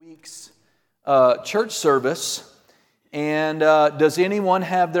week's church service. And does anyone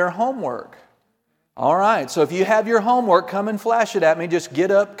have their homework? All right, so if you have your homework, come and flash it at me. Just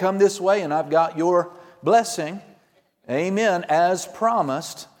get up, come this way, and I've got your blessing. Amen, as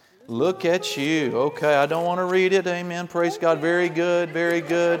promised. Look at you. Okay, I don't want to read it. Amen, praise God. Very good, very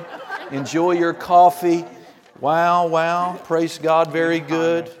good. Enjoy your coffee. Wow, praise God, very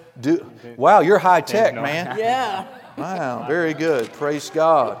good. Wow, you're high tech, man. Yeah. Wow, very good, praise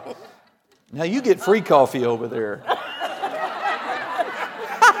God. Now you get free coffee over there.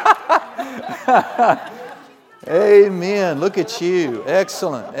 Amen. Look at you.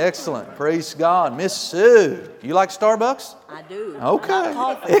 Excellent. Praise God. Miss Sue, you like Starbucks? I do. Okay. Not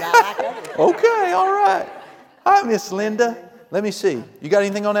coffee, but I like everything. Okay, all right. Hi, Miss Linda. Let me see. You got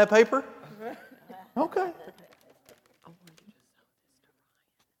anything on that paper? Okay.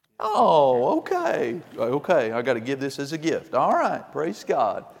 Oh, okay. Okay, I got to give this as a gift. All right. Praise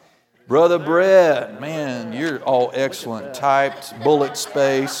God. Brother Brett, man, you're all excellent. Typed, bullet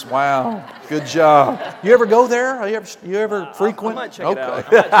space. Wow, good job. You ever go there? You ever frequent? I might check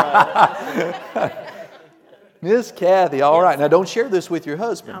it out. Miss Kathy, all right. Now don't share this with your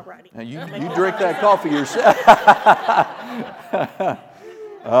husband. All righty. Now you drink that coffee yourself.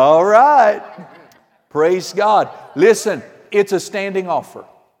 All right. Praise God. Listen, it's a standing offer.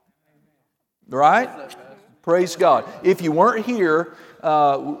 Right? Praise God. If you weren't here,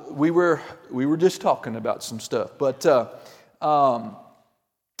 we were just talking about some stuff, but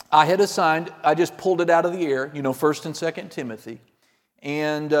I had assigned. I just pulled it out of the air, 1 and 2 Timothy,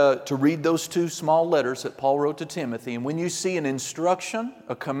 and to read those two small letters that Paul wrote to Timothy. And when you see an instruction,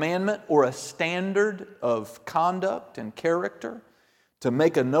 a commandment, or a standard of conduct and character, to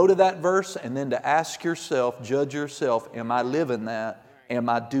make a note of that verse, and then to ask yourself, judge yourself: am I living that? Am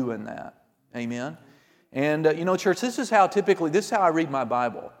I doing that? Amen. And, church, this is how I read my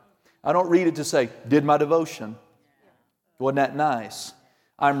Bible. I don't read it to say, did my devotion. Wasn't that nice?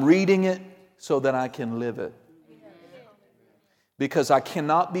 I'm reading it so that I can live it. Because I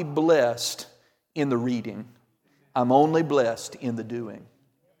cannot be blessed in the reading. I'm only blessed in the doing.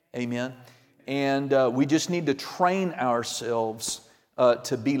 Amen. And we just need to train ourselves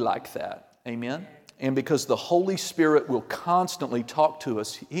to be like that. Amen. And because the Holy Spirit will constantly talk to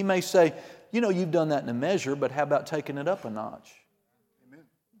us. He may say, you've done that in a measure, but how about taking it up a notch? Amen.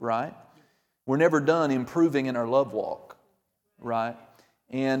 Right? We're never done improving in our love walk. Right?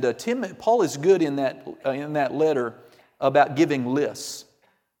 And Paul is good in that letter about giving lists.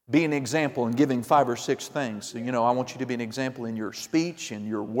 Be an example and giving 5 or 6 things. So, I want you to be an example in your speech, in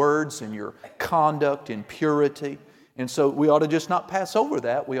your words, in your conduct, in purity. And so we ought to just not pass over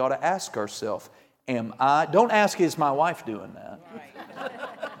that. We ought to ask ourselves, don't ask, is my wife doing that?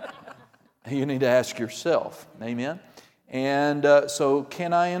 You need to ask yourself. Amen. And so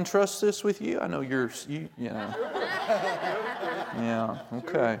can I entrust this with you? I know you know. Yeah,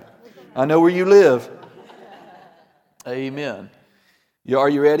 okay. I know where you live. Amen. Are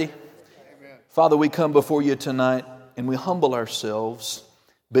you ready? Amen. Father, we come before you tonight and we humble ourselves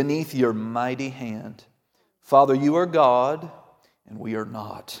beneath your mighty hand. Father, you are God and we are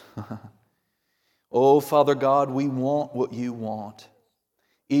not. Oh, Father God, we want what you want,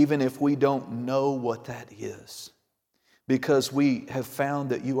 even if we don't know what that is, because we have found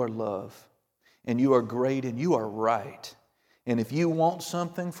that you are love and you are great and you are right. And if you want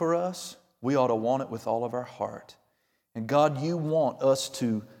something for us, we ought to want it with all of our heart. And God, you want us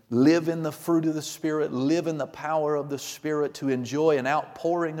to live in the fruit of the Spirit, live in the power of the Spirit, to enjoy an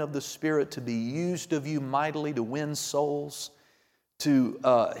outpouring of the Spirit, to be used of you mightily to win souls, to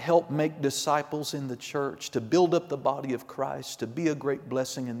help make disciples in the church, to build up the body of Christ, to be a great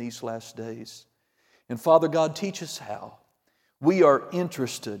blessing in these last days. And Father God, teach us how. We are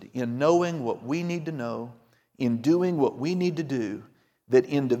interested in knowing what we need to know, in doing what we need to do, that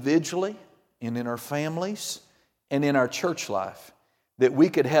individually and in our families and in our church life, that we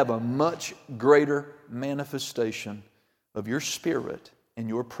could have a much greater manifestation of your Spirit and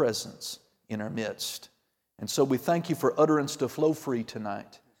your presence in our midst. And so we thank you for utterance to flow free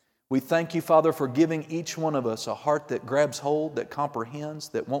tonight. We thank you, Father, for giving each one of us a heart that grabs hold, that comprehends,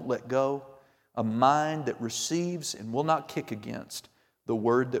 that won't let go, a mind that receives and will not kick against the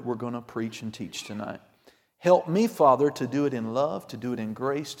word that we're going to preach and teach tonight. Help me, Father, to do it in love, to do it in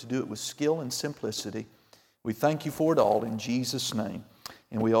grace, to do it with skill and simplicity. We thank you for it all in Jesus' name.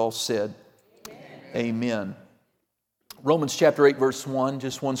 And we all said, Amen. Romans chapter 8, verse 1,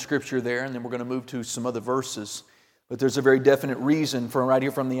 just one scripture there, and then we're going to move to some other verses. But there's a very definite reason from right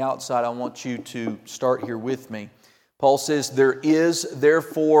here from the outside. I want you to start here with me. Paul says, there is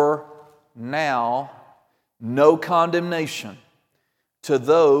therefore now no condemnation to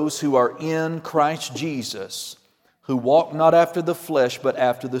those who are in Christ Jesus, who walk not after the flesh, but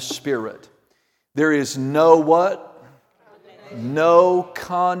after the Spirit. There is no what? No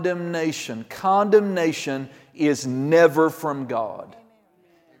condemnation. Condemnation is never from God.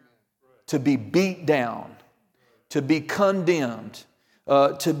 To be beat down, to be condemned,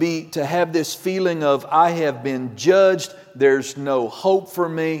 to have this feeling of I have been judged, there's no hope for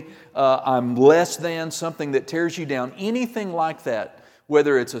me, I'm less than, something that tears you down, anything like that,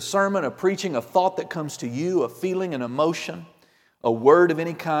 whether it's a sermon, a preaching, a thought that comes to you, a feeling, an emotion, a word of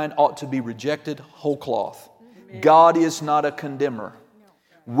any kind ought to be rejected whole cloth. Amen. God is not a condemner.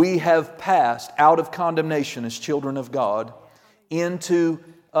 We have passed out of condemnation as children of God into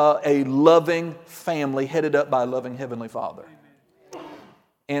a loving family headed up by a loving Heavenly Father.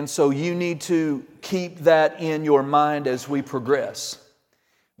 And so you need to keep that in your mind as we progress.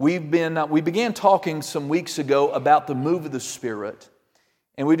 We began talking some weeks ago about the move of the Spirit.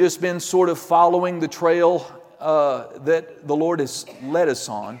 And we've just been sort of following the trail that the Lord has led us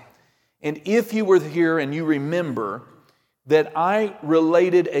on. And if you were here and you remember that I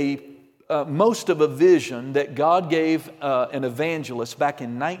related most of a vision that God gave an evangelist back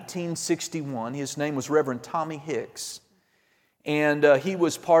in 1961. His name was Reverend Tommy Hicks. And he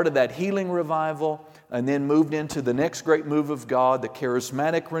was part of that healing revival and then moved into the next great move of God, the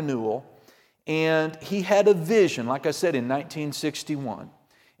charismatic renewal. And he had a vision, like I said, in 1961.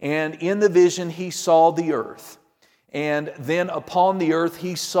 And in the vision, he saw the earth. And then upon the earth,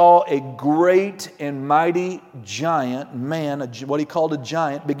 he saw a great and mighty giant man, what he called a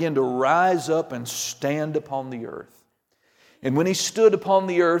giant, begin to rise up and stand upon the earth. And when he stood upon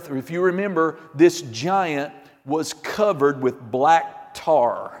the earth, or if you remember, this giant was covered with black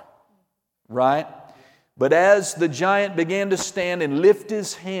tar, right? But as the giant began to stand and lift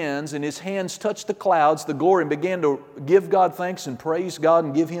his hands, and his hands touched the clouds, the glory, and began to give God thanks and praise God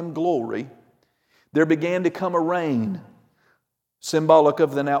and give Him glory, there began to come a rain, symbolic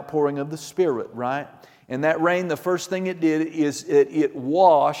of an outpouring of the Spirit, right? And that rain, the first thing it did is it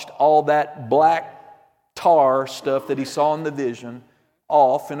washed all that black tar stuff that he saw in the vision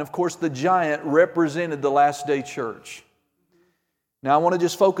off. And of course, the giant represented the last day church. Now, I want to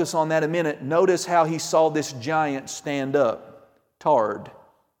just focus on that a minute. Notice how he saw this giant stand up, tarred,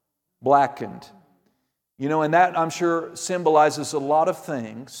 blackened. You know, and that, I'm sure, symbolizes a lot of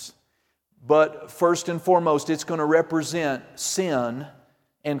things. But first and foremost, it's going to represent sin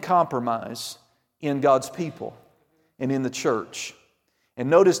and compromise in God's people and in the church. And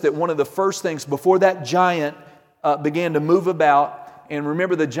notice that one of the first things, before that giant began to move about, and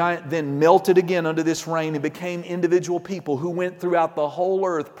remember, the giant then melted again under this rain and became individual people who went throughout the whole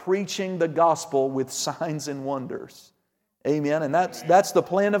earth preaching the gospel with signs and wonders. Amen. And that's the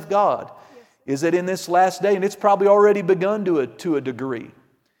plan of God, is that in this last day, and it's probably already begun to a degree,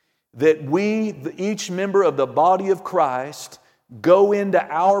 that we, each member of the body of Christ, go into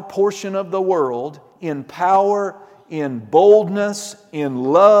our portion of the world in power, in boldness, in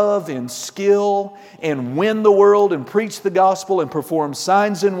love, in skill, and win the world and preach the gospel and perform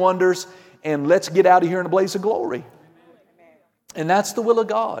signs and wonders, and let's get out of here in a blaze of glory. And that's the will of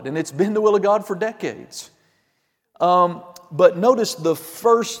God, and it's been the will of God for decades. But notice the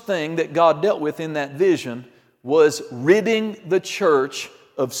first thing that God dealt with in that vision was ridding the church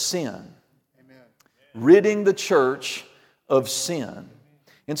of sin. Amen. Ridding the church of sin.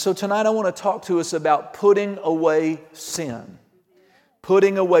 And so tonight I want to talk to us about putting away sin.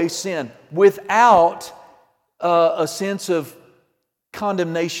 Putting away sin without a sense of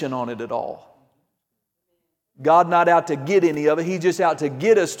condemnation on it at all. God not out to get any of it. He's just out to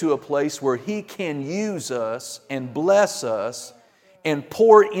get us to a place where He can use us and bless us and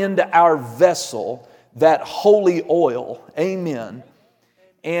pour into our vessel that holy oil. Amen.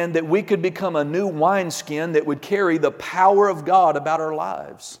 And that we could become a new wineskin that would carry the power of God about our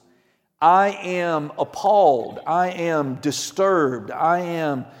lives. I am appalled. I am disturbed. I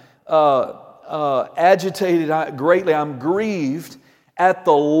am agitated greatly. I'm grieved at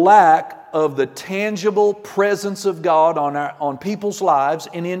the lack of the tangible presence of God on people's lives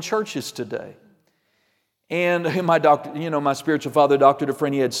and in churches today. And my spiritual father, Dr.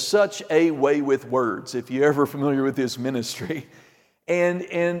 Dufresne, had such a way with words, if you're ever familiar with his ministry.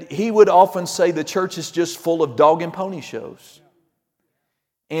 And he would often say the church is just full of dog and pony shows.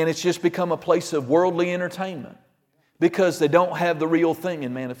 And it's just become a place of worldly entertainment because they don't have the real thing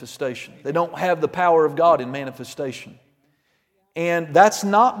in manifestation. They don't have the power of God in manifestation. And that's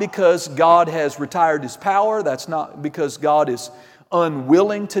not because God has retired His power. That's not because God is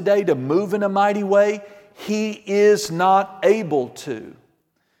unwilling today to move in a mighty way. He is not able to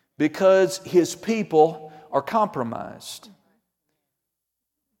because His people are compromised.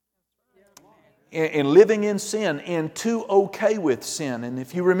 and living in sin and too okay with sin. And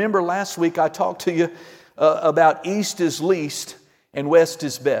if you remember last week, I talked to you about east is least and west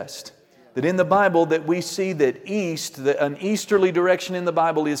is best. That in the Bible that we see that an easterly direction in the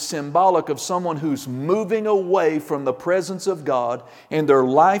Bible is symbolic of someone who's moving away from the presence of God, and their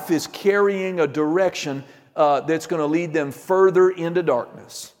life is carrying a direction that's going to lead them further into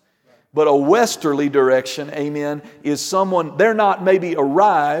darkness. But a westerly direction, amen, is someone, they're not maybe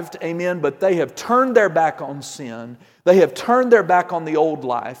arrived, amen, but they have turned their back on sin. They have turned their back on the old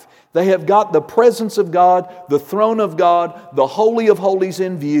life. They have got the presence of God, the throne of God, the Holy of Holies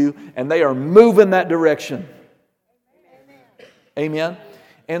in view, and they are moving that direction. Amen.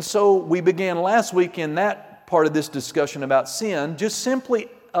 And so we began last week in that part of this discussion about sin, just simply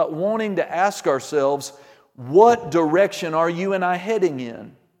wanting to ask ourselves, what direction are you and I heading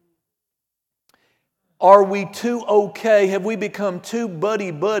in? Are we too okay? Have we become too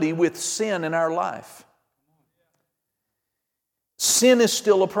buddy-buddy with sin in our life? Sin is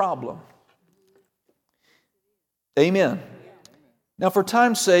still a problem. Amen. Now, for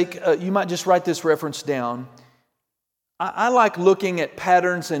time's sake, you might just write this reference down. I like looking at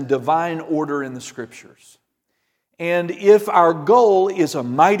patterns and divine order in the Scriptures. And if our goal is a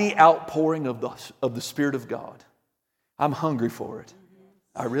mighty outpouring of the Spirit of God, I'm hungry for it.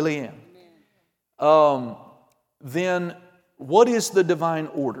 I really am. Then what is the divine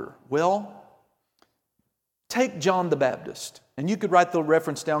order? Well, take John the Baptist. And you could write the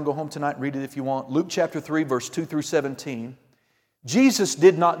reference down, go home tonight and read it if you want. Luke chapter 3, verse 2 through 17. Jesus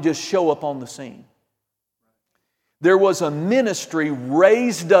did not just show up on the scene. There was a ministry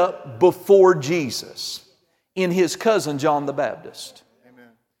raised up before Jesus in His cousin John the Baptist. Amen.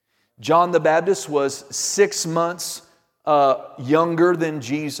 John the Baptist was 6 months younger than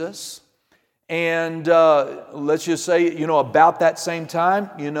Jesus. And let's just say, about that same time,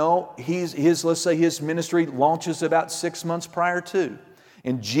 let's say his ministry launches about 6 months prior to.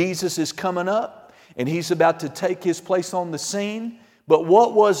 And Jesus is coming up, and He's about to take His place on the scene. But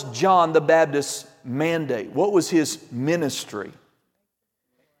what was John the Baptist's mandate? What was his ministry?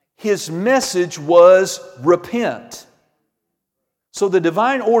 His message was repent. So the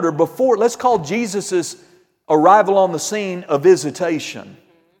divine order before, let's call Jesus' arrival on the scene a visitation.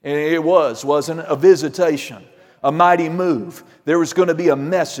 And it wasn't it? A visitation, a mighty move. There was going to be a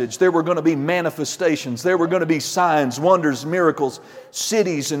message. There were going to be manifestations. There were going to be signs, wonders, miracles,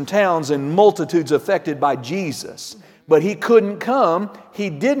 cities and towns and multitudes affected by Jesus. But He couldn't come.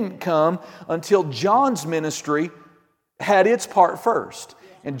 He didn't come until John's ministry had its part first.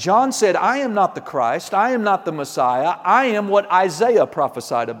 And John said, I am not the Christ. I am not the Messiah. I am what Isaiah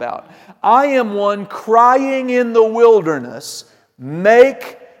prophesied about. I am one crying in the wilderness,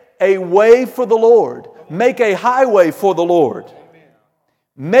 make a way for the Lord. Make a highway for the Lord.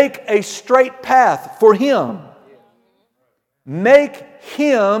 Make a straight path for Him. Make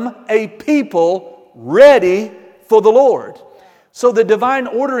Him a people ready for the Lord. So the divine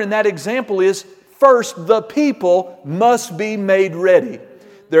order in that example is, first, the people must be made ready.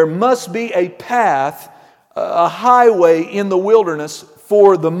 There must be a path, a highway in the wilderness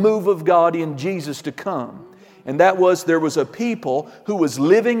for the move of God in Jesus to come. And that was, there was a people who was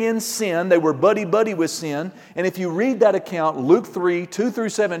living in sin. They were buddy-buddy with sin. And if you read that account, Luke 3, 2 through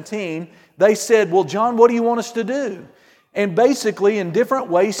 17, they said, well, John, what do you want us to do? And basically, in different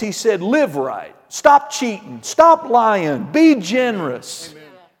ways, He said, live right. Stop cheating. Stop lying. Be generous. Amen.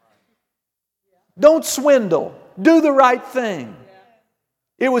 Don't swindle. Do the right thing.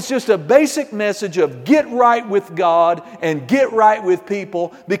 It was just a basic message of get right with God and get right with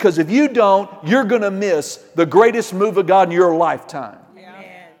people, because if you don't, you're going to miss the greatest move of God in your lifetime.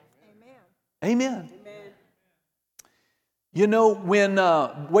 Amen. Amen. You know, when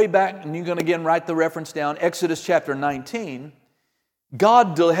way back, and you're going to again write the reference down, Exodus chapter 19,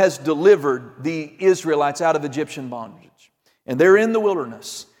 God has delivered the Israelites out of Egyptian bondage. And they're in the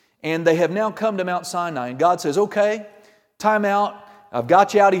wilderness. And they have now come to Mount Sinai. And God says, okay, time out. I've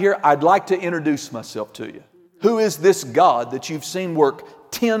got you out of here. I'd like to introduce myself to you. Who is this God that you've seen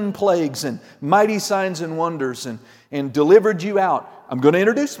work 10 plagues and mighty signs and wonders and delivered you out? I'm going to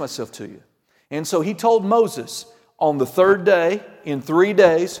introduce myself to you. And so He told Moses, on the third day, in 3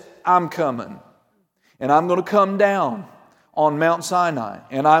 days, I'm coming. And I'm going to come down on Mount Sinai.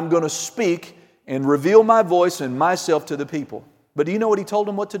 And I'm going to speak and reveal my voice and myself to the people. But do you know what He told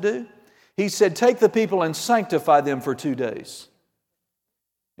them what to do? He said, take the people and sanctify them for 2 days.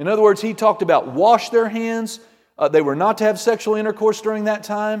 In other words, He talked about wash their hands. They were not to have sexual intercourse during that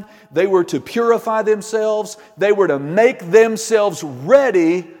time. They were to purify themselves. They were to make themselves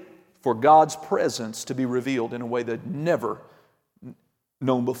ready for God's presence to be revealed in a way they'd never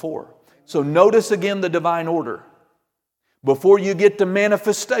known before. So notice again the divine order. Before you get to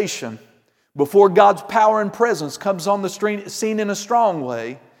manifestation, before God's power and presence comes on the scene in a strong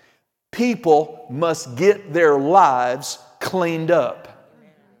way, people must get their lives cleaned up.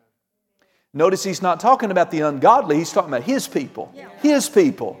 Notice he's not talking about the ungodly, he's talking about his people. His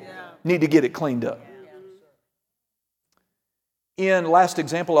people need to get it cleaned up. Last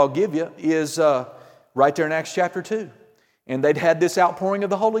example I'll give you is right there in Acts chapter 2. And they'd had this outpouring of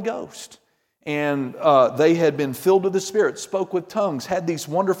the Holy Ghost. And they had been filled with the Spirit, spoke with tongues, had these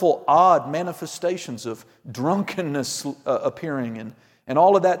wonderful, odd manifestations of drunkenness appearing and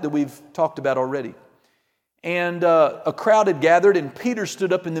all of that we've talked about already. And a crowd had gathered, and Peter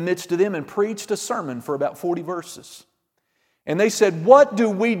stood up in the midst of them and preached a sermon for about 40 verses. And they said, "What do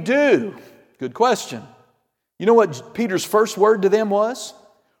we do?" Good question. You know what Peter's first word to them was?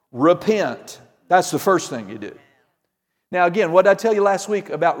 Repent. That's the first thing you do. Now again, what did I tell you last week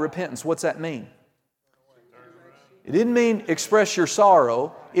about repentance? What's that mean? It didn't mean express your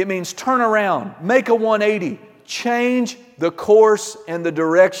sorrow. It means turn around, make a 180, change the course and the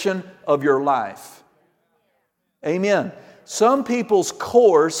direction of your life. Amen. Some people's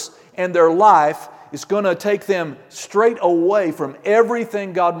course and their life is going to take them straight away from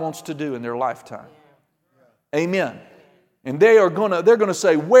everything God wants to do in their lifetime. Amen. And they're going to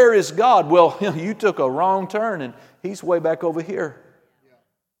say, "Where is God?" Well, you took a wrong turn and He's way back over here.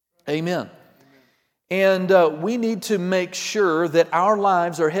 Amen. And we need to make sure that our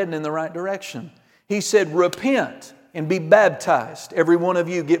lives are heading in the right direction. He said, "Repent and be baptized. Every one of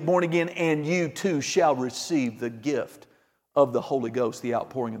you get born again, and you too shall receive the gift of the Holy Ghost," the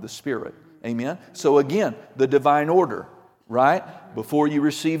outpouring of the Spirit. Amen. So again, the divine order, right? Before you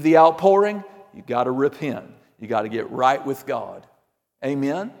receive the outpouring, you got to repent. You got to get right with God.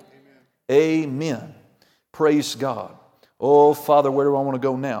 Amen? Amen. Praise God. Oh, Father, where do I want to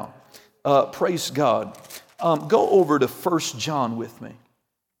go now? Praise God. Go over to 1 John with me.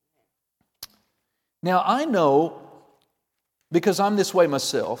 Now, I know, because I'm this way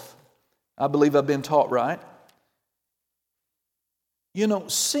myself, I believe I've been taught right. You know,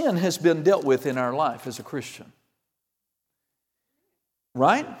 sin has been dealt with in our life as a Christian.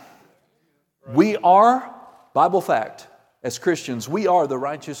 Right? We are, Bible fact, as Christians, we are the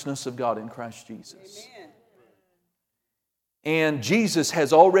righteousness of God in Christ Jesus. Amen. And Jesus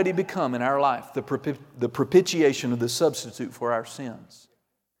has already become in our life the propitiation of the substitute for our sins.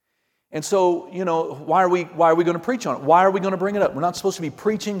 And so, you know, why are we going to preach on it? Why are we going to bring it up? We're not supposed to be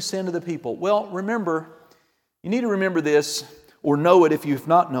preaching sin to the people. Well, remember, you need to remember this, or know it if you've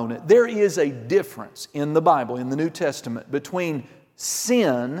not known it. There is a difference in the Bible, in the New Testament, between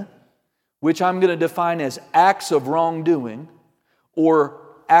sin, which I'm going to define as acts of wrongdoing, or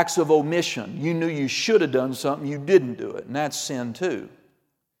acts of omission. You knew you should have done something, you didn't do it, and that's sin too.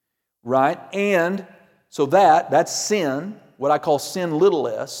 Right? And so that's sin, what I call sin little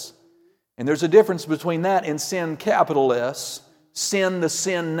s. And there's a difference between that and sin capital S, sin the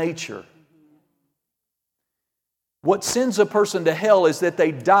sin nature. What sends a person to hell is that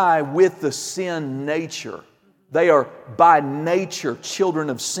they die with the sin nature. They are by nature children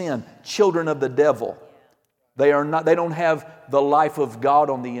of sin, children of the devil. They don't have the life of God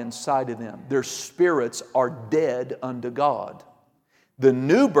on the inside of them. Their spirits are dead unto God. The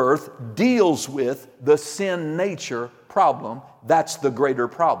new birth deals with the sin nature problem. That's the greater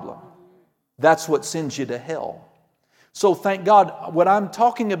problem. That's what sends you to hell. So thank God, what I'm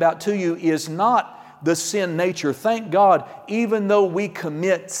talking about to you is not the sin nature. Thank God, even though we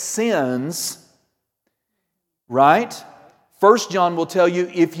commit sins, right? 1 John will tell you,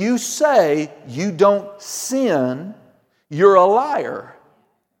 if you say you don't sin, you're a liar.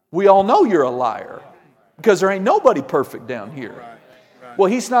 We all know you're a liar because there ain't nobody perfect down here. Well,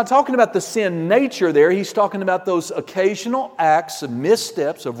 he's not talking about the sin nature there. He's talking about those occasional acts of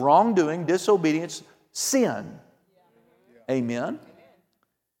missteps, of wrongdoing, disobedience, sin. Amen.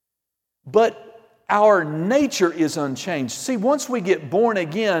 But our nature is unchanged. See, once we get born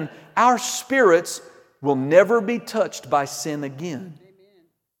again, our spirits will never be touched by sin again.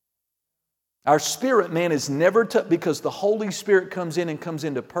 Our spirit man is never touched because the Holy Spirit comes in and comes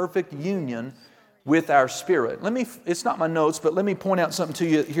into perfect union with our spirit. It's not my notes, but let me point out something to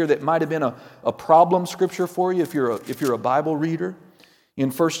you here that might have been a problem scripture for you if you're a Bible reader.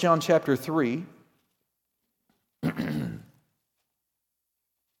 In 1 John chapter 3,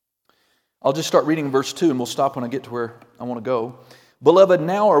 I'll just start reading verse 2 and we'll stop when I get to where I want to go. Beloved,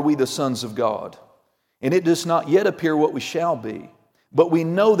 now are we the sons of God, and it does not yet appear what we shall be. But we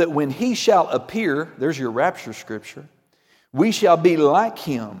know that when He shall appear, there's your rapture scripture, we shall be like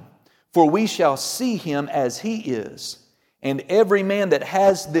Him, for we shall see Him as He is. And every man that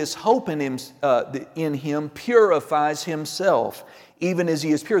has this hope in him purifies himself, even as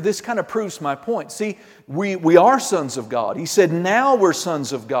he is pure. This kind of proves my point. See, we are sons of God. He said, now we're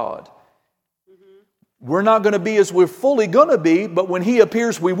sons of God. We're not going to be as we're fully going to be, but when He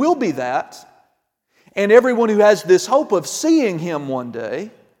appears, we will be that. And everyone who has this hope of seeing Him one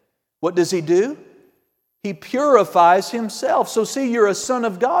day, what does he do? He purifies himself. So see, you're a son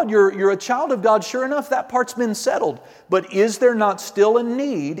of God. You're a child of God. Sure enough, that part's been settled. But is there not still a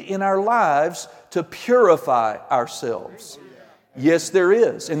need in our lives to purify ourselves? Yes, there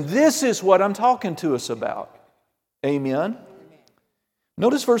is. And this is what I'm talking to us about. Amen?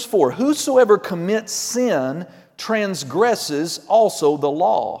 Notice verse 4. Whosoever commits sin transgresses also the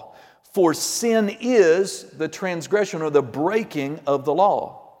law. For sin is the transgression or the breaking of the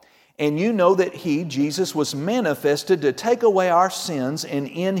law. And you know that He, Jesus, was manifested to take away our sins, and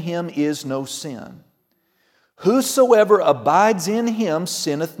in Him is no sin. Whosoever abides in Him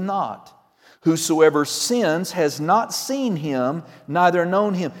sinneth not. Whosoever sins has not seen Him, neither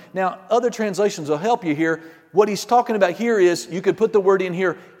known Him. Now, other translations will help you here. What he's talking about here is, you could put the word in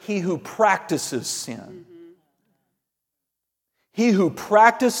here, he who practices sin. He who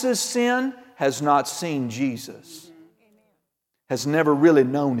practices sin has not seen Jesus. Has never really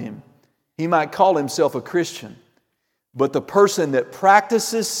known Him. He might call himself a Christian, but the person that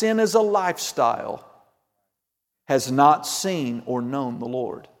practices sin as a lifestyle has not seen or known the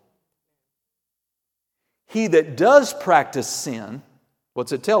Lord. He that does practice sin,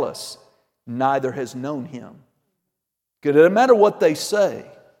 what's it tell us? Neither has known Him. It doesn't matter what they say.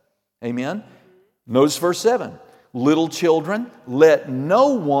 Amen? Notice verse 7. Little children, let no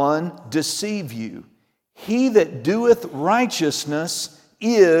one deceive you. He that doeth righteousness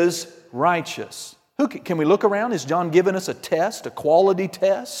is righteous. Can we look around? Is John giving us a test, a quality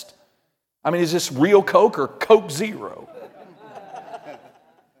test? I mean, is this real Coke or Coke Zero?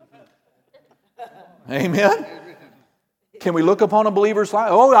 Amen? Can we look upon a believer's life?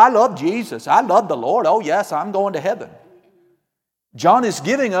 Oh, I love Jesus. I love the Lord. Oh, yes, I'm going to heaven. John is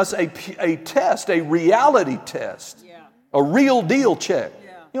giving us a test, a reality test, a real deal check.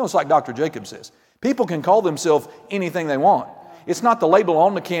 You know, it's like Dr. Jacob says. People can call themselves anything they want. It's not the label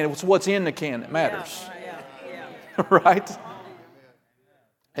on the can, it's what's in the can that matters. Right?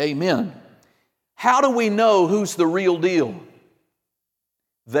 Amen. How do we know who's the real deal?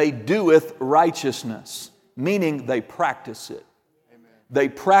 They doeth righteousness, meaning they practice it. They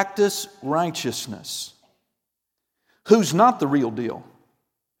practice righteousness. Who's not the real deal?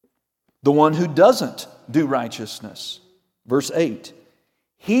 The one who doesn't do righteousness. Verse 8.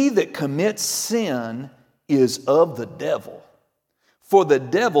 He that commits sin is of the devil. For the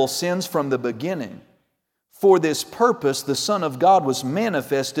devil sins from the beginning. For this purpose the Son of God was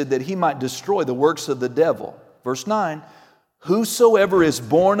manifested that He might destroy the works of the devil. Verse 9. Whosoever is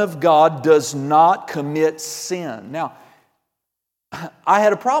born of God does not commit sin. Now, I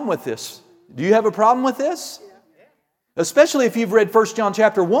had a problem with this. Do you have a problem with this? Especially if you've read 1 John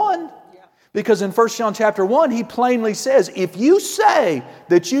chapter 1. Because in 1 John chapter 1, he plainly says, if you say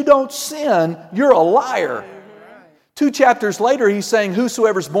that you don't sin, you're a liar. 2 chapters later, he's saying,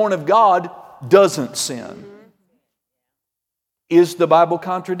 whosoever's born of God doesn't sin. Is the Bible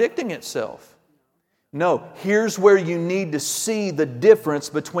contradicting itself? No. Here's where you need to see the difference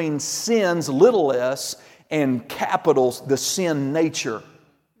between sin's little s and capitals, the sin nature.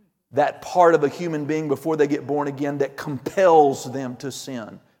 That part of a human being before they get born again that compels them to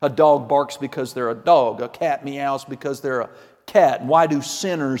sin. A dog barks because they're a dog. A cat meows because they're a cat. Why do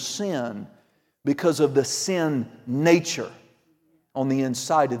sinners sin? Because of the sin nature on the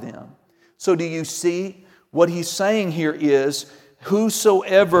inside of them. So do you see what he's saying here is,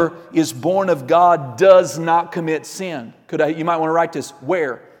 whosoever is born of God does not commit sin. You might want to write this.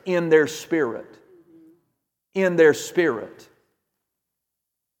 Where? In their spirit. In their spirit.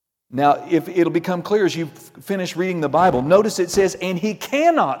 Now, if it'll become clear as you finish reading the Bible, notice it says, and he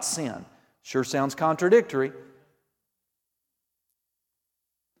cannot sin. Sure sounds contradictory.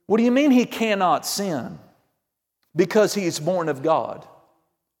 What do you mean he cannot sin? Because he is born of God.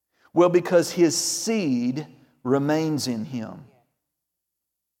 Well, because his seed remains in him.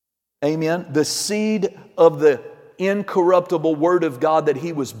 Amen? The seed of the incorruptible Word of God that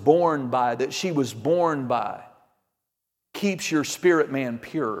he was born by, that she was born by, keeps your spirit man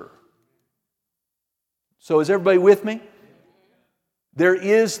pure. So is everybody with me? There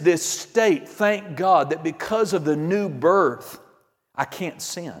is this state, thank God, that because of the new birth, I can't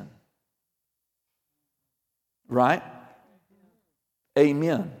sin. Right?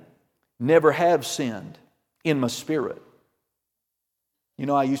 Amen. Never have sinned in my spirit. You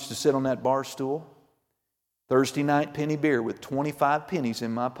know, I used to sit on that bar stool. Thursday night penny beer with 25 pennies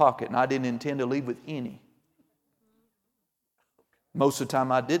in my pocket, and I didn't intend to leave with any. Most of the time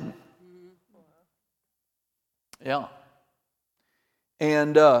I didn't. Yeah.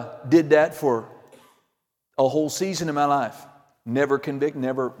 And did that for a whole season in my life. Never convicted,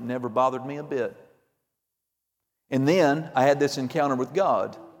 never bothered me a bit. And then I had this encounter with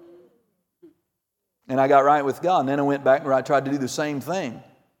God. And I got right with God. And then I went back and I tried to do the same thing.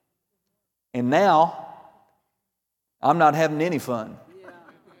 And now, I'm not having any fun.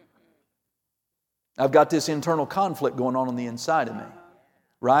 I've got this internal conflict going on the inside of me.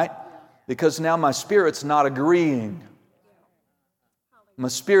 Right? Because now my spirit's not agreeing. My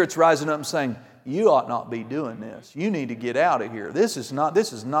spirit's rising up and saying, you ought not be doing this. You need to get out of here. This is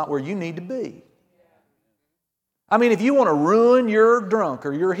not where you need to be. I mean, if you want to ruin your drunk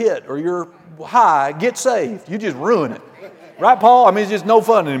or your hit or your high, get saved. You just ruin it. Right, Paul? I mean, it's just no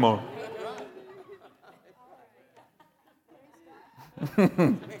fun anymore.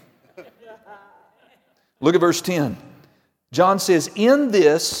 Look at verse 10. John says, in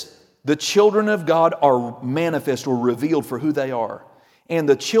this, the children of God are manifest or revealed for who they are. And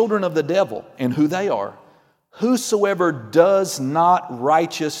the children of the devil and who they are. Whosoever does not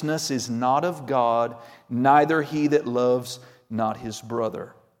righteousness is not of God, neither he that loves not his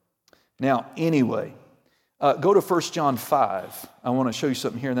brother. Now, anyway, go to 1 John 5. I want to show you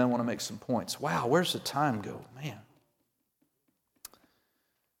something here and then I want to make some points. Wow, where's the time go? Man.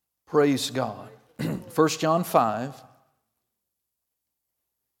 Praise God. 1 John 5,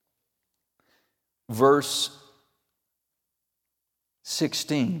 verse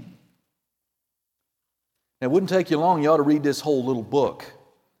 16. Now, it wouldn't take you long. You ought to read this whole little book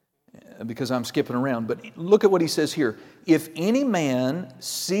because I'm skipping around. But look at what he says here. If any man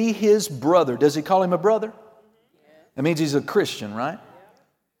see his brother, does he call him a brother? That means he's a Christian, right?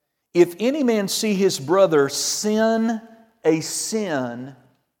 If any man see his brother sin a sin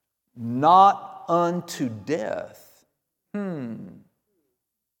not unto death. I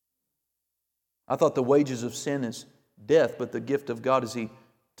thought the wages of sin is death, but the gift of God is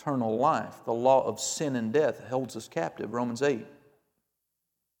eternal life. The law of sin and death holds us captive, Romans 8.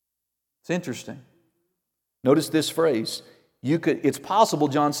 It's interesting. Notice this phrase. It's possible,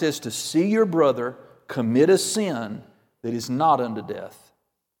 John says, to see your brother commit a sin that is not unto death.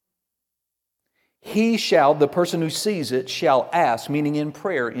 He shall, the person who sees it, shall ask, meaning in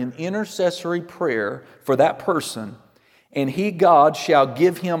prayer, in intercessory prayer for that person, and he, God, shall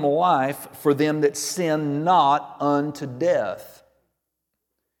give him life for them that sin not unto death.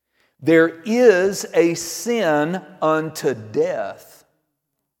 There is a sin unto death.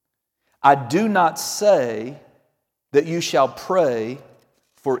 I do not say that you shall pray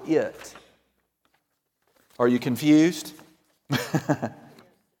for it. Are you confused?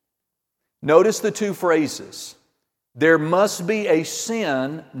 Notice the two phrases. There must be a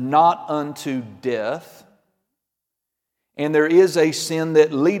sin not unto death, and there is a sin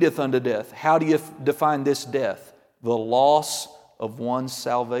that leadeth unto death. How do you define this death? The loss of one's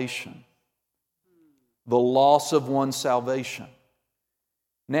salvation. The loss of one's salvation.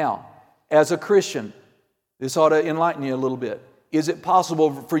 Now, as a Christian, this ought to enlighten you a little bit. Is it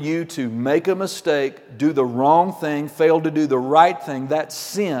possible for you to make a mistake, do the wrong thing, fail to do the right thing, that's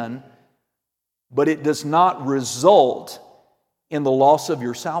sin, but it does not result in the loss of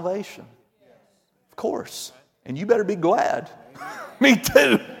your salvation? Of course. And you better be glad. Me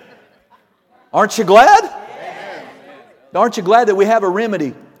too. Aren't you glad? Aren't you glad that we have a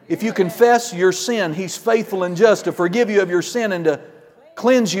remedy? If you confess your sin, He's faithful and just to forgive you of your sin and to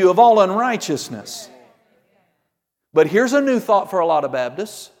cleanse you of all unrighteousness. But here's a new thought for a lot of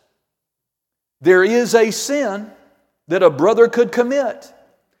Baptists. There is a sin that a brother could commit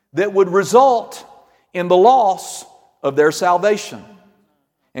that would result in the loss of their salvation.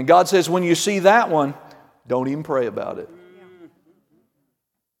 And God says, when you see that one, don't even pray about it.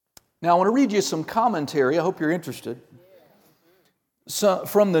 Now, I want to read you some commentary. I hope you're interested.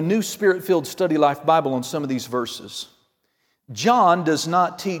 From the New Spirit-Filled Study Life Bible on some of these verses. John does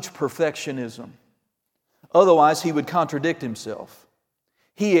not teach perfectionism. Otherwise, he would contradict himself.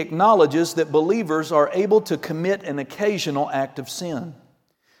 He acknowledges that believers are able to commit an occasional act of sin,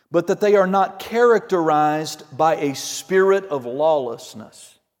 but that they are not characterized by a spirit of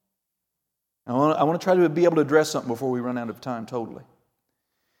lawlessness. I want to try to be able to address something before we run out of time totally.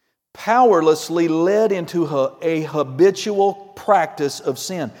 Powerlessly led into a habitual practice of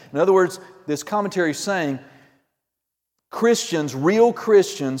sin. In other words, this commentary is saying Christians, real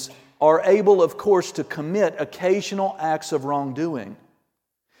Christians, are able, of course, to commit occasional acts of wrongdoing.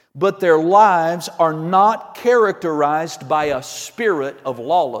 But their lives are not characterized by a spirit of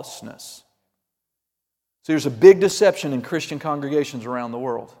lawlessness. So there's a big deception in Christian congregations around the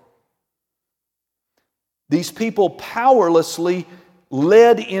world. These people powerlessly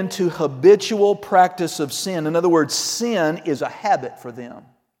led into habitual practice of sin. In other words, sin is a habit for them.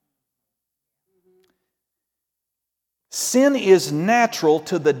 Sin is natural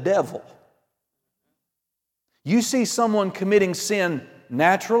to the devil. You see someone committing sin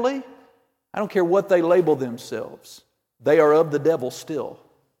naturally, I don't care what they label themselves, they are of the devil still.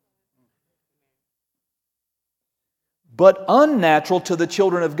 But unnatural to the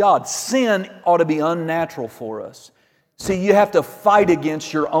children of God. Sin ought to be unnatural for us. See, you have to fight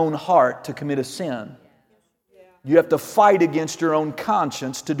against your own heart to commit a sin. You have to fight against your own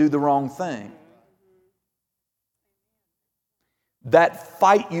conscience to do the wrong thing. That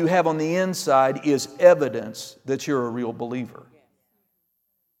fight you have on the inside is evidence that you're a real believer.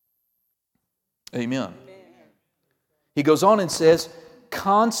 Amen. He goes on and says,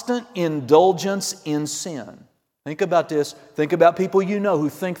 constant indulgence in sin. Think about this. Think about people you know who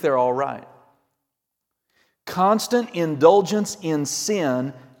think they're all right. Constant indulgence in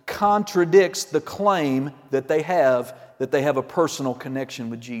sin contradicts the claim that they have a personal connection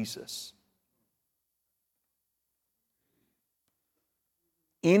with Jesus.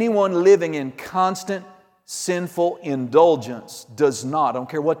 Anyone living in constant sinful indulgence does not, I don't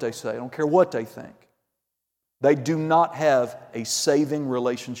care what they say, I don't care what they think, they do not have a saving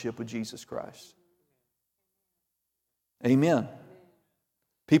relationship with Jesus Christ. Amen.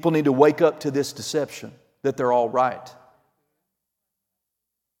 People need to wake up to this deception that they're all right.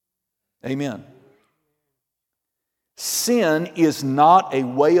 Amen. Sin is not a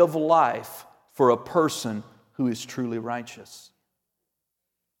way of life for a person who is truly righteous.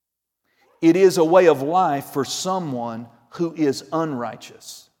 It is a way of life for someone who is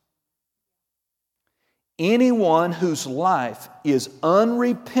unrighteous. Anyone whose life is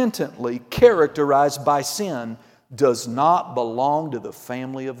unrepentantly characterized by sin does not belong to the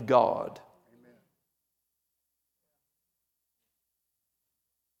family of God.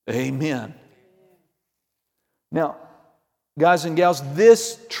 Amen. Now, guys and gals,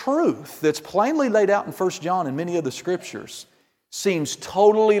 this truth that's plainly laid out in 1 John and many of the Scriptures seems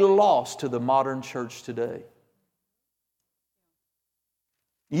totally lost to the modern church today.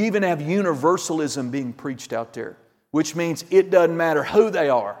 You even have universalism being preached out there, which means it doesn't matter who they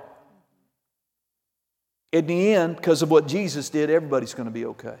are. In the end, because of what Jesus did, everybody's going to be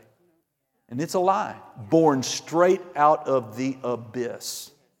okay. And it's a lie, born straight out of the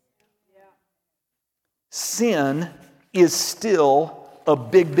abyss. Sin is still a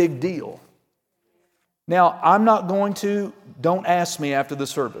big, big deal. Now, I'm not going to, don't ask me after the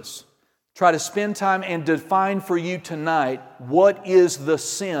service. Try to spend time and define for you tonight what is the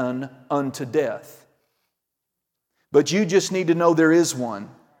sin unto death. But you just need to know there is one.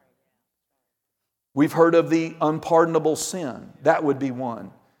 We've heard of the unpardonable sin. That would be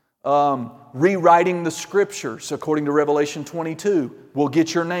one. Rewriting the Scriptures, according to Revelation 22, will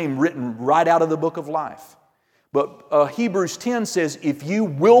get your name written right out of the book of life. But Hebrews 10 says, if you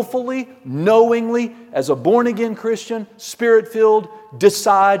willfully, knowingly, as a born-again Christian, Spirit-filled,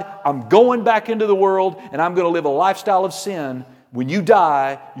 decide, I'm going back into the world and I'm going to live a lifestyle of sin, when you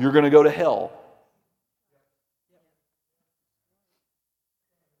die, you're going to go to hell.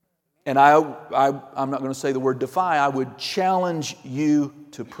 And I'm not going to say the word defy, I would challenge you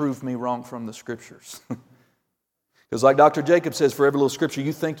to prove me wrong from the Scriptures. Because like Dr. Jacob says, for every little Scripture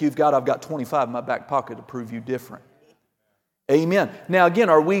you think you've got, I've got 25 in my back pocket to prove you different. Amen. Now again,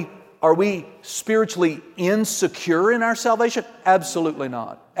 are we spiritually insecure in our salvation? Absolutely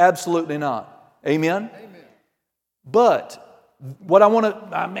not. Absolutely not. Amen? Amen. But what I want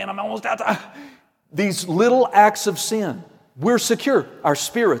to, I'm almost out of time. These little acts of sin, we're secure. Our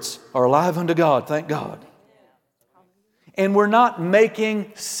spirits are alive unto God, thank God. And we're not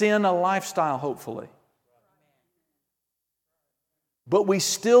making sin a lifestyle, hopefully. But we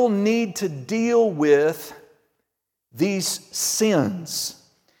still need to deal with these sins.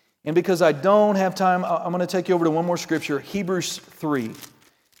 And because I don't have time, I'm going to take you over to one more scripture, Hebrews 3.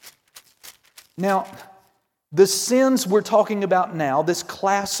 Now, the sins we're talking about now, this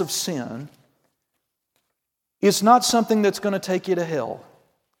class of sin, is not something that's going to take you to hell.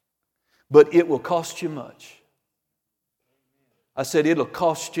 But it will cost you much. I said it'll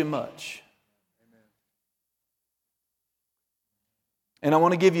cost you much. And I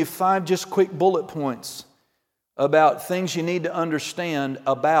want to give you 5 just quick bullet points about things you need to understand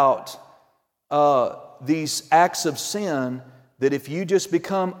about these acts of sin, that if you just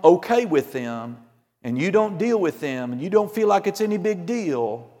become okay with them and you don't deal with them and you don't feel like it's any big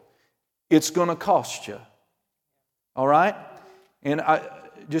deal, it's going to cost you. All right? And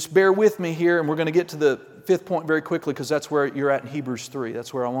just bear with me here, and we're going to get to fifth point very quickly because that's where you're at in Hebrews 3.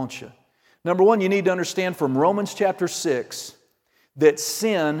 That's where I want you. Number one, you need to understand from Romans chapter 6 that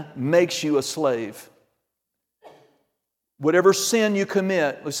sin makes you a slave. Whatever sin you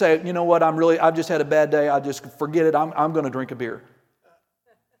commit, let's say, you know what, I've just had a bad day, I just forget it, I'm going to drink a beer.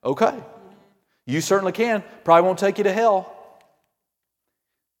 Okay. You certainly can. Probably won't take you to hell.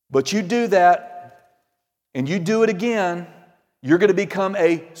 But you do that, and you do it again, you're going to become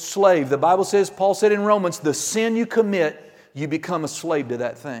a slave. The Bible says, Paul said in Romans, the sin you commit, you become a slave to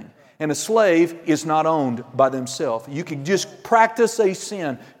that thing. And a slave is not owned by themselves. You can just practice a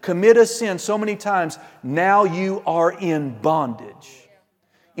sin, commit a sin so many times, now you are in bondage.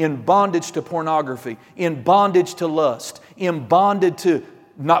 In bondage to pornography, in bondage to lust, in bondage to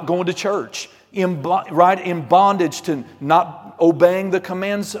not going to church, in bondage to not obeying the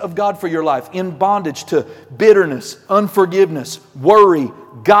commands of God for your life, in bondage to bitterness, unforgiveness, worry,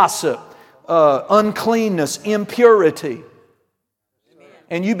 gossip, uncleanness, impurity.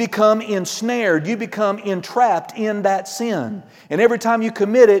 And you become ensnared, you become entrapped in that sin. And every time you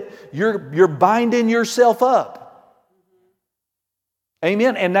commit it, you're binding yourself up.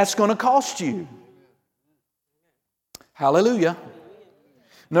 Amen. And that's going to cost you. Hallelujah.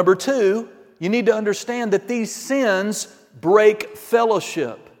 Number two, you need to understand that these sins break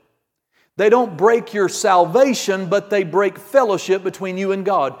fellowship. They don't break your salvation, but they break fellowship between you and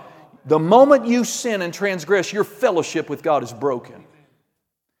God. The moment you sin and transgress, your fellowship with God is broken.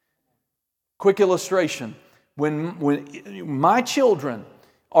 Quick illustration. When my children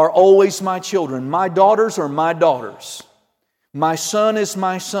are always my children. My daughters are my daughters. My son is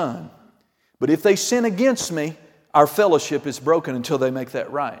my son. But if they sin against me, our fellowship is broken until they make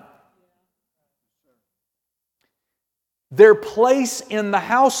that right. Their place in the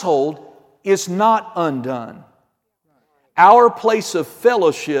household is not undone. Our place of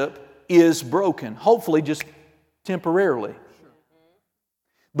fellowship is broken. Hopefully just temporarily.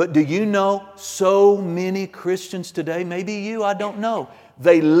 But do you know so many Christians today, maybe you, I don't know,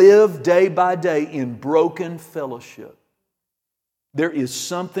 they live day by day in broken fellowship. There is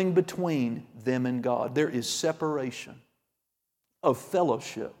something between them and God. There is separation of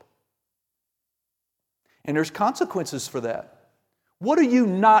fellowship. And there's consequences for that. What are you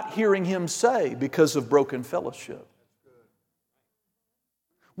not hearing Him say because of broken fellowship?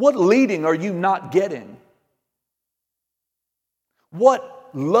 What leading are you not getting? What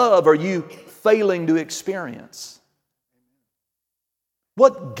love are you failing to experience?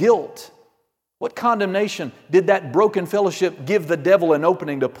 What guilt, what condemnation did that broken fellowship give the devil an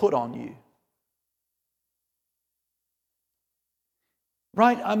opening to put on you?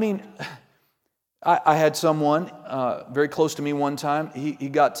 Right? I mean, I had someone very close to me one time. He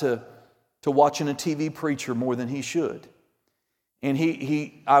got to watching a TV preacher more than he should. And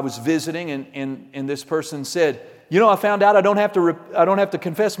I was visiting, and this person said, you know, I found out I don't have to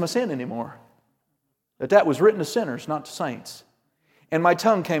confess my sin anymore. That was written to sinners, not to saints. And my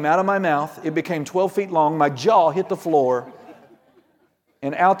tongue came out of my mouth. It became 12 feet long. My jaw hit the floor.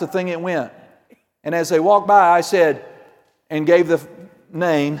 And out the thing it went. And as they walked by, I said, and gave the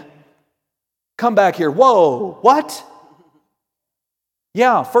name, come back here. Whoa, what?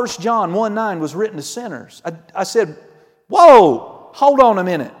 Yeah, 1 John 1:9 was written to sinners. I said, whoa, hold on a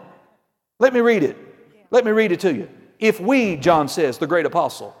minute. Let me read it. Let me read it to you. If we, John says, the great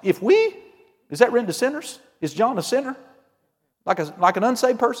apostle, if we, is that written to sinners? Is John a sinner? Like an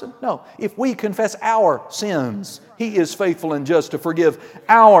unsaved person? No. If we confess our sins, He is faithful and just to forgive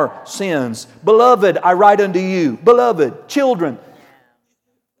our sins. Beloved, I write unto you, beloved, children.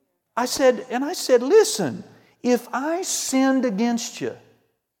 I said, listen, if I sinned against you,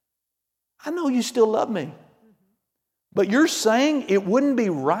 I know you still love me. But you're saying it wouldn't be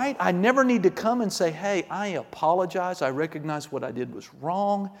right? I never need to come and say, hey, I apologize. I recognize what I did was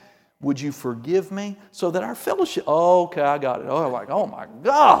wrong. Would you forgive me? So that our fellowship, oh, okay, I got it. Oh, I'm like, oh my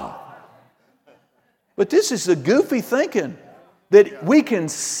God. But this is the goofy thinking that we can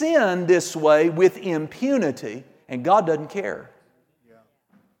sin this way with impunity and God doesn't care.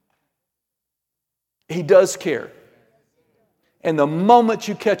 He does care. And the moment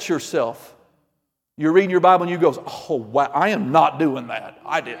you catch yourself, you're reading your Bible and you go, oh, wow, I am not doing that.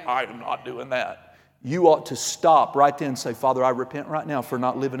 I am not doing that. You ought to stop right then and say, Father, I repent right now for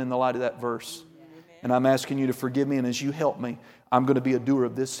not living in the light of that verse. And I'm asking you to forgive me. And as you help me, I'm going to be a doer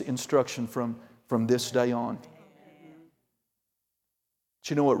of this instruction from this day on. But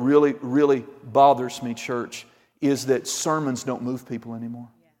you know what really, really bothers me, church, is that sermons don't move people anymore.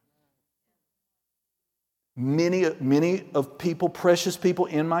 Many of people, precious people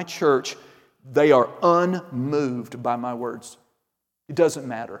in my church, they are unmoved by my words. It doesn't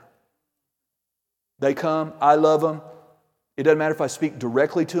matter. They come, I love them. It doesn't matter if I speak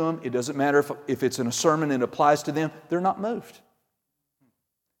directly to them. It doesn't matter if it's in a sermon and it applies to them. They're not moved.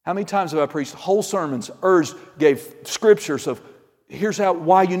 How many times have I preached whole sermons, gave scriptures of here's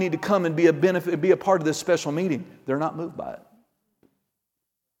why you need to come and be a part of this special meeting. They're not moved by it.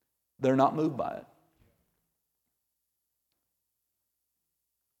 They're not moved by it.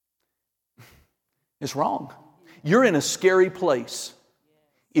 It's wrong. You're in a scary place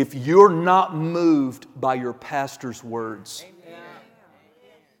if you're not moved by your pastor's words.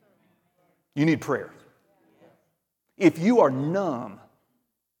 You need prayer. If you are numb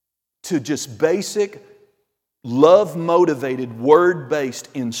to just basic, love-motivated, word-based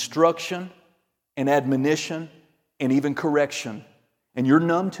instruction and admonition and even correction, and you're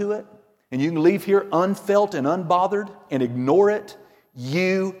numb to it, and you can leave here unfelt and unbothered and ignore it,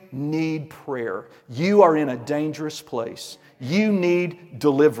 you need prayer. You are in a dangerous place. You need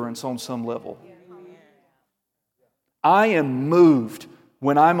deliverance on some level. I am moved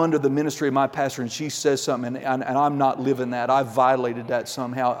when I'm under the ministry of my pastor and she says something and I'm not living that. I've violated that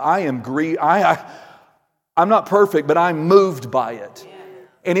somehow. I am grieved. I'm not perfect, but I'm moved by it.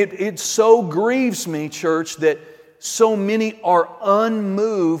 And it so grieves me, church, that so many are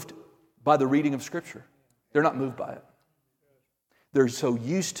unmoved by the reading of Scripture. They're not moved by it. They're so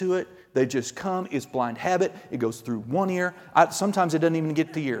used to it. They just come. It's blind habit. It goes through one ear. Sometimes it doesn't even get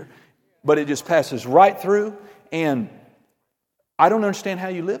to the ear. But it just passes right through. And I don't understand how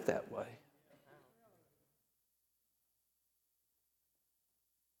you live that way.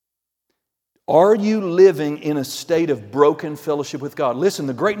 Are you living in a state of broken fellowship with God? Listen,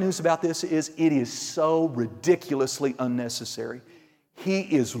 the great news about this is it is so ridiculously unnecessary. He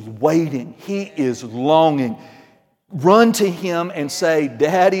is waiting. He is longing. Run to Him and say,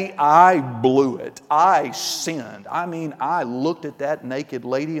 Daddy, I blew it. I sinned. I looked at that naked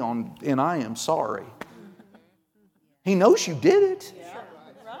lady and I am sorry. He knows you did it.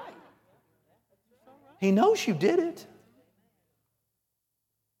 He knows you did it.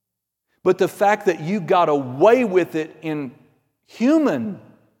 But the fact that you got away with it in human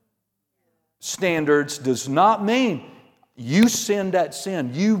standards does not mean you sinned that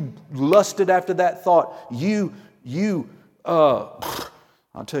sin. You lusted after that thought.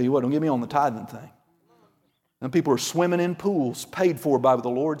 I'll tell you what, don't get me on the tithing thing. And people are swimming in pools paid for by the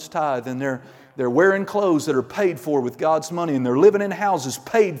Lord's tithe, and they're wearing clothes that are paid for with God's money, and they're living in houses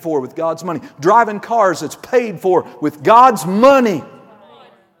paid for with God's money, driving cars that's paid for with God's money.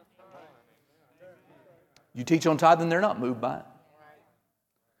 You teach on tithing, they're not moved by it.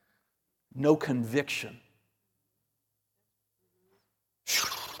 No conviction.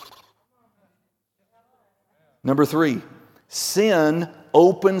 Number 3, sin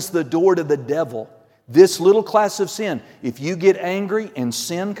opens the door to the devil. This little class of sin, if you get angry and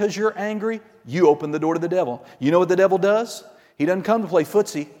sin because you're angry, you open the door to the devil. You know what the devil does? He doesn't come to play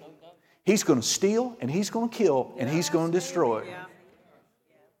footsie. He's going to steal and he's going to kill and he's going to destroy.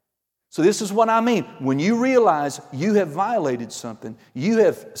 So this is what I mean. When you realize you have violated something, you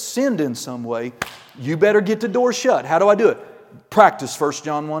have sinned in some way, you better get the door shut. How do I do it? Practice 1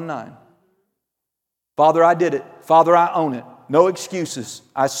 John 1:9. Father, I did it. Father, I own it. No excuses.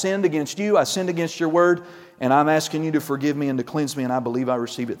 I sinned against you. I sinned against your word. And I'm asking you to forgive me and to cleanse me. And I believe I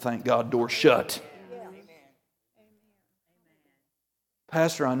receive it. Thank God. Door shut.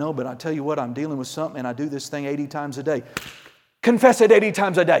 Pastor, I know, but I tell you what, I'm dealing with something and I do this thing 80 times a day. Confess it 80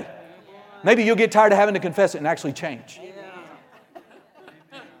 times a day. Maybe you'll get tired of having to confess it and actually change.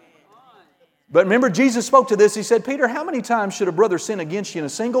 But remember, Jesus spoke to this. He said, Peter, how many times should a brother sin against you in a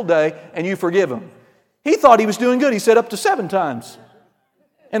single day and you forgive him? He thought he was doing good. He said up to 7 times.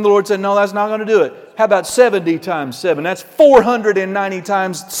 And the Lord said, no, that's not going to do it. How about 70 times 7? That's 490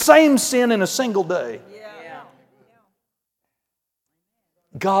 times. Same sin in a single day.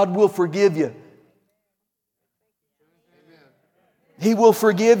 God will forgive you. He will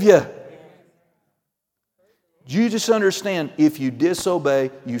forgive you. You just understand, if you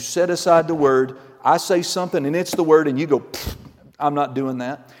disobey, you set aside the word, I say something and it's the word and you go, I'm not doing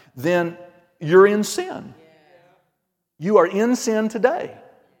that, then you're in sin. You are in sin today.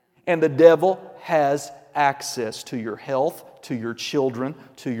 And the devil has access to your health, to your children,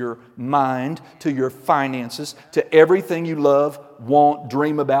 to your mind, to your finances, to everything you love, want,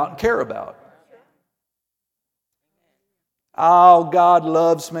 dream about, and care about. Oh, God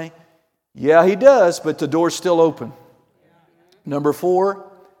loves me. Yeah, He does, but the door's still open. Number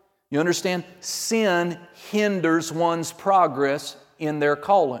 4, you understand? Sin hinders one's progress in their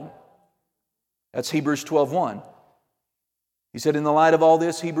calling. That's Hebrews 12:1. He said, in the light of all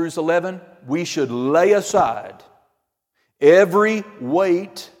this, Hebrews 11, we should lay aside every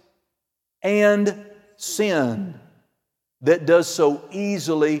weight and Sin that does so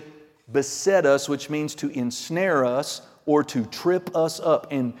easily beset us, which means to ensnare us or to trip us up.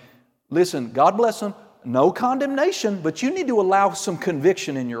 And listen, God bless them, no condemnation, but you need to allow some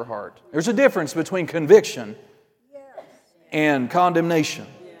conviction in your heart. There's a difference between conviction and condemnation.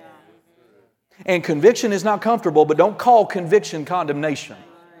 And conviction is not comfortable, but don't call conviction condemnation.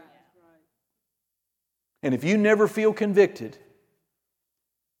 And if you never feel convicted,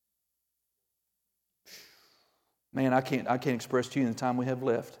 man, I can't express to you in the time we have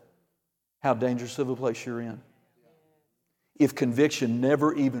left how dangerous of a place you're in. If conviction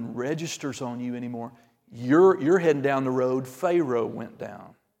never even registers on you anymore, you're heading down the road Pharaoh went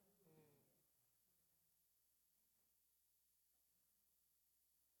down.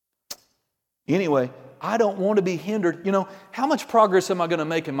 Anyway, I don't want to be hindered. You know, how much progress am I going to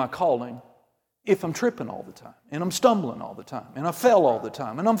make in my calling if I'm tripping all the time, and I'm stumbling all the time, and I fail all the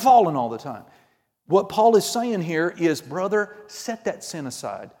time, and I'm falling all the time? What Paul is saying here is, brother, set that sin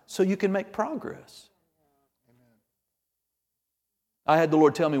aside so you can make progress. I had the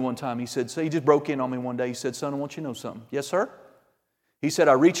Lord tell me one time, He said, so He just broke in on me one day. He said, son, I want you to know something. Yes, sir? He said,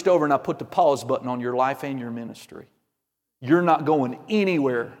 I reached over and I put the pause button on your life and your ministry. You're not going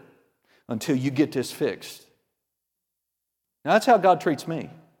anywhere until you get this fixed. Now, that's how God treats me.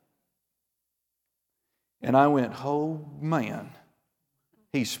 And I went, oh, man,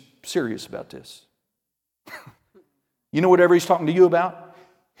 He's serious about this. You know whatever He's talking to you about?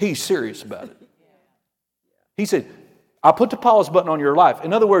 He's serious about it. He said, I put the pause button on your life.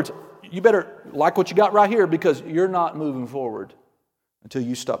 In other words, you better like what you got right here because you're not moving forward until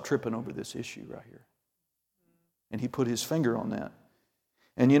you stop tripping over this issue right here. And He put His finger on that.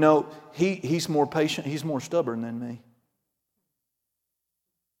 And you know, He's more patient, He's more stubborn than me.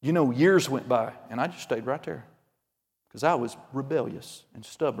 You know, years went by and I just stayed right there because I was rebellious and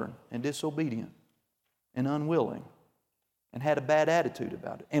stubborn and disobedient and unwilling and had a bad attitude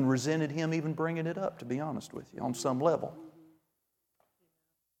about it and resented Him even bringing it up, to be honest with you, on some level.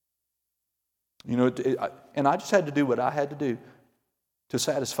 You know, and I just had to do what I had to do to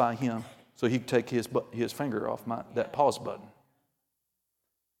satisfy Him so He could take His finger off that pause button.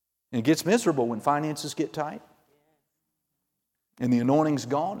 And it gets miserable when finances get tight and the anointing's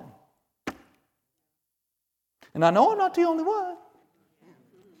gone. And I know I'm not the only one.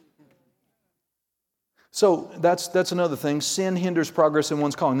 So that's another thing. Sin hinders progress in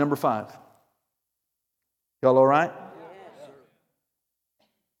one's calling. Number 5. Y'all all right?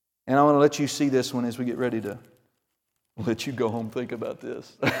 And I want to let you see this one as we get ready to let you go home and think about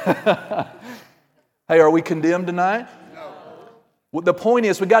this. Hey, are we condemned tonight? No. Well, the point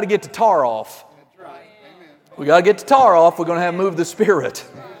is we got to get the tar off. That's right. We got to get the tar off. We're going to have move the Spirit.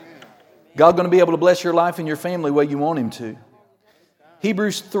 God's going to be able to bless your life and your family the way you want Him to.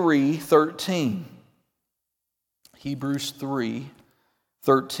 Hebrews 3:13. Hebrews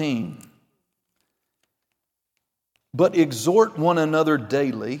 3:13. But exhort one another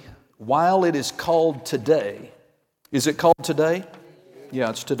daily while it is called today. Is it called today?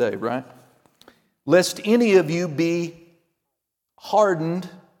 Yeah, it's today, right? Lest any of you be hardened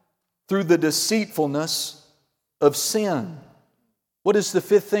through the deceitfulness of sin. What is the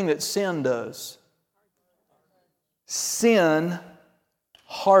 5th thing that sin does? Sin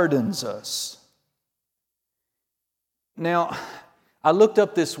hardens us. Now, I looked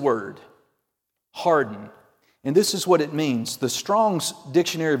up this word, harden, and this is what it means. The Strong's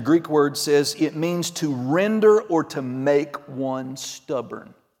Dictionary of Greek words says it means to render or to make one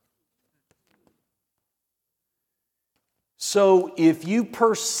stubborn. So if you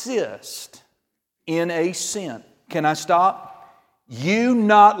persist in a sin, can I stop? You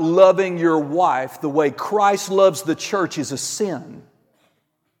not loving your wife the way Christ loves the church is a sin.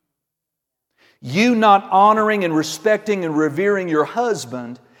 You not honoring and respecting and revering your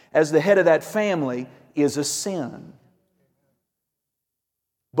husband as the head of that family is a sin.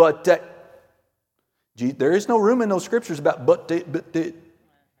 But there is no room in those scriptures about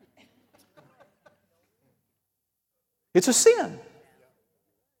it's a sin.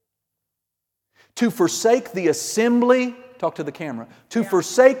 To forsake the assembly, talk to the camera, to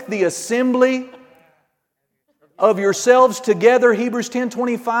forsake the assembly of yourselves together, Hebrews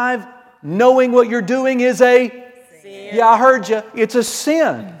 10:25, knowing what you're doing is a sin. Yeah, I heard you. It's a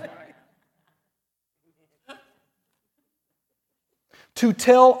sin. To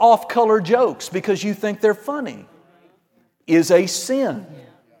tell off-color jokes because you think they're funny is a sin.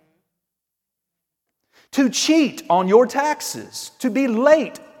 To cheat on your taxes, to be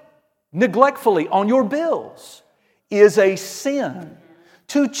late neglectfully on your bills is a sin.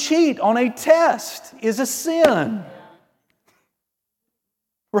 To cheat on a test is a sin.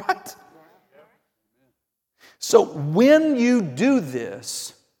 Right? So when you do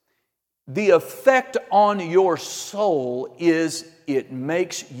this, the effect on your soul is it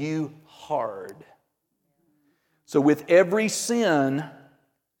makes you hard. So with every sin,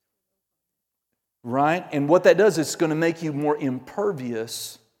 right? And what that does is it's going to make you more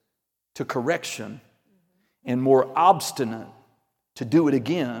impervious to correction and more obstinate to do it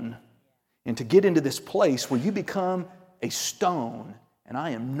again and to get into this place where you become a stone and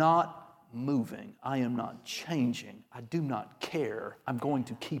I am not moving. I am not changing. I do not care. I'm going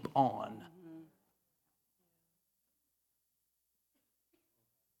to keep on.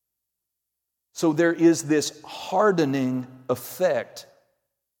 So there is this hardening effect.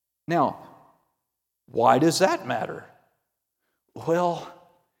 Now, why does that matter? Well,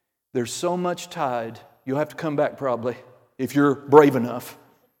 there's so much tied. You'll have to come back probably if you're brave enough.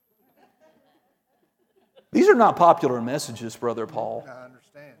 These are not popular messages, Brother Paul. I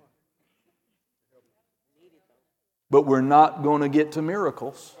understand. But we're not going to get to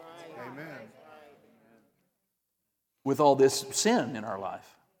miracles Amen. with all this sin in our life.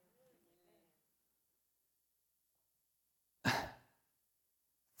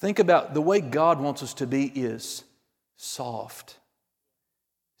 Think about the way God wants us to be is soft,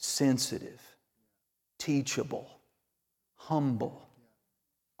 sensitive, teachable, humble,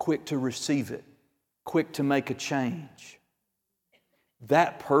 quick to receive it, quick to make a change.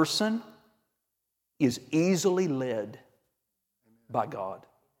 That person is easily led by God.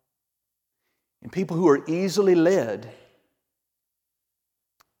 And people who are easily led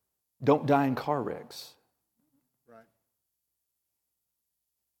don't die in car wrecks. Right.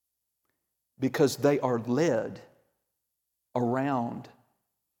 Because they are led around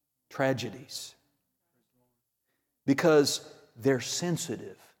tragedies. Because they're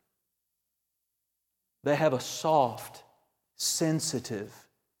sensitive. They have a soft, sensitive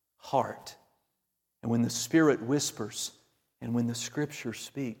heart. And when the Spirit whispers, and when the Scripture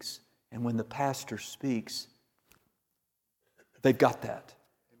speaks, and when the pastor speaks, they've got that.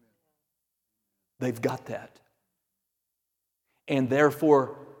 They've got that. And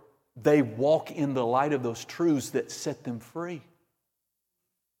therefore, they walk in the light of those truths that set them free.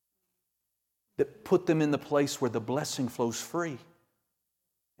 That put them in the place where the blessing flows free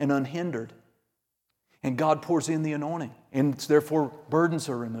and unhindered. And God pours in the anointing. And therefore, burdens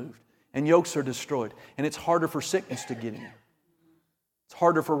are removed. And yokes are destroyed. And it's harder for sickness to get in. It's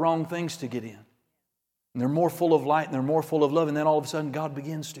harder for wrong things to get in. And they're more full of light and they're more full of love. And then all of a sudden God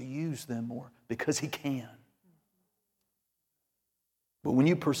begins to use them more because He can. But when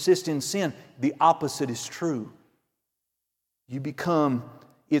you persist in sin, the opposite is true. You become,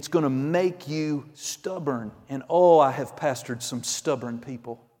 it's going to make you stubborn. And oh, I have pastored some stubborn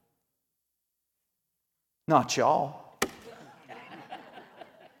people. Not y'all.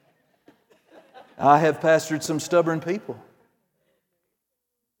 I have pastored some stubborn people.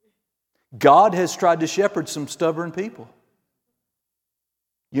 God has tried to shepherd some stubborn people.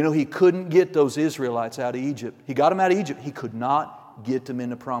 You know, He couldn't get those Israelites out of Egypt. He got them out of Egypt. He could not get them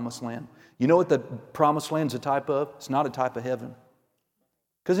into Promised Land. You know what the Promised Land's a type of? It's not a type of heaven.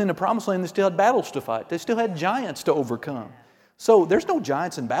 Because in the Promised Land, they still had battles to fight. They still had giants to overcome. So there's no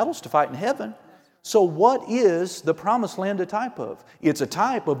giants and battles to fight in heaven. So what is the Promised Land a type of? It's a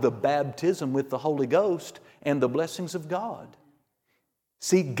type of the baptism with the Holy Ghost and the blessings of God.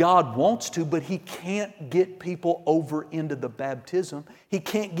 See, God wants to, but He can't get people over into the baptism. He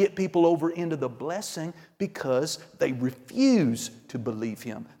can't get people over into the blessing because they refuse to believe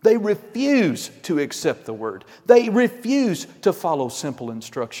Him. They refuse to accept the Word. They refuse to follow simple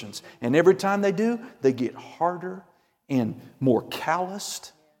instructions. And every time they do, they get harder and more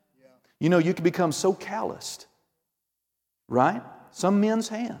calloused. You know, you can become so calloused, right? Some men's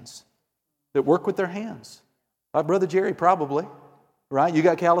hands that work with their hands. Like Brother Jerry probably, right? You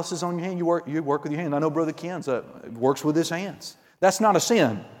got calluses on your hand, you work with your hand. I know Brother Ken's works with his hands. That's not a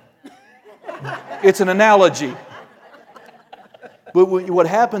sin. It's an analogy. But what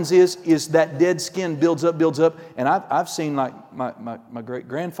happens is that dead skin builds up, and I've seen like my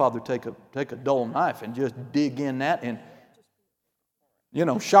great-grandfather take a dull knife and just dig in that and, you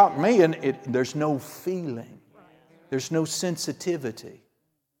know, shock me, and there's no feeling. There's no sensitivity.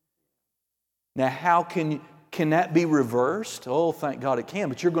 Now, how can that be reversed? Oh, thank God it can,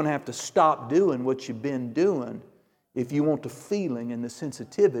 but you're going to have to stop doing what you've been doing if you want the feeling and the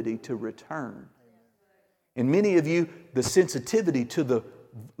sensitivity to return. And many of you, the sensitivity to the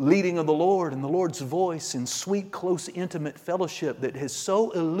leading of the Lord and the Lord's voice and sweet, close, intimate fellowship that has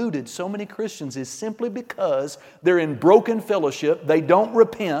so eluded so many Christians is simply because they're in broken fellowship, they don't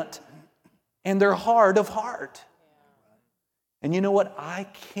repent, and they're hard of heart. And you know what? I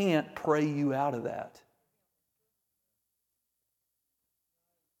can't pray you out of that.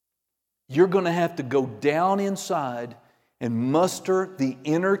 You're going to have to go down inside and muster the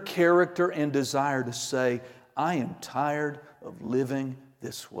inner character and desire to say, I am tired of living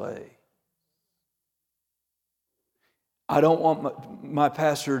this way. I don't want my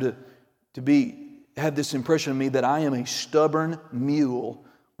pastor to have this impression of me that I am a stubborn mule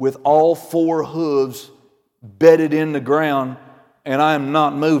with all 4 hooves bedded in the ground and I am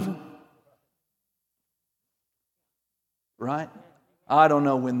not moving. Right? I don't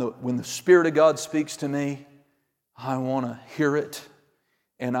know, when the Spirit of God speaks to me, I want to hear it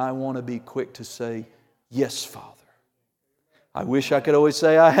and I want to be quick to say, yes, Father. I wish I could always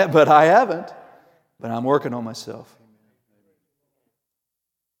say I have, but I haven't. But I'm working on myself.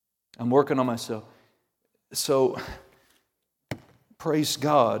 I'm working on myself. So, praise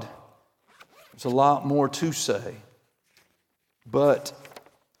God. There's a lot more to say. But,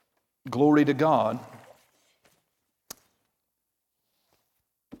 glory to God.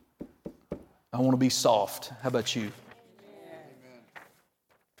 I want to be soft. How about you?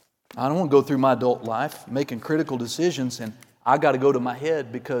 I don't want to go through my adult life making critical decisions and I got to go to my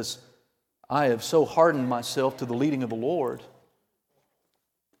head because I have so hardened myself to the leading of the Lord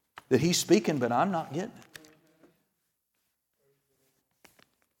that He's speaking, but I'm not getting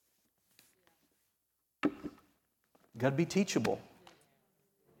it. Got to be teachable.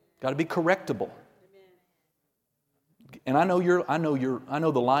 Got to be correctable. And I know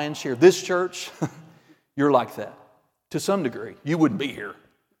the lion's share. This church, you're like that. To some degree. You wouldn't be here.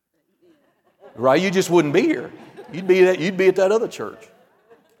 Right? You just wouldn't be here. You'd be at that other church.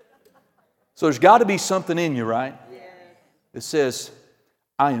 So there's got to be something in you, right? That says,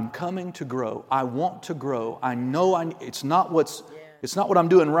 I am coming to grow. I want to grow. I know it's not what I'm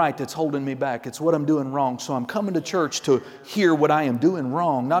doing right that's holding me back. It's what I'm doing wrong. So I'm coming to church to hear what I am doing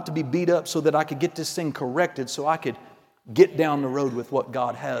wrong, not to be beat up so that I could get this thing corrected so I could get down the road with what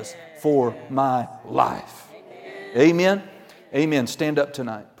God has for my life. Amen. Amen. Stand up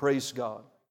tonight. Praise God.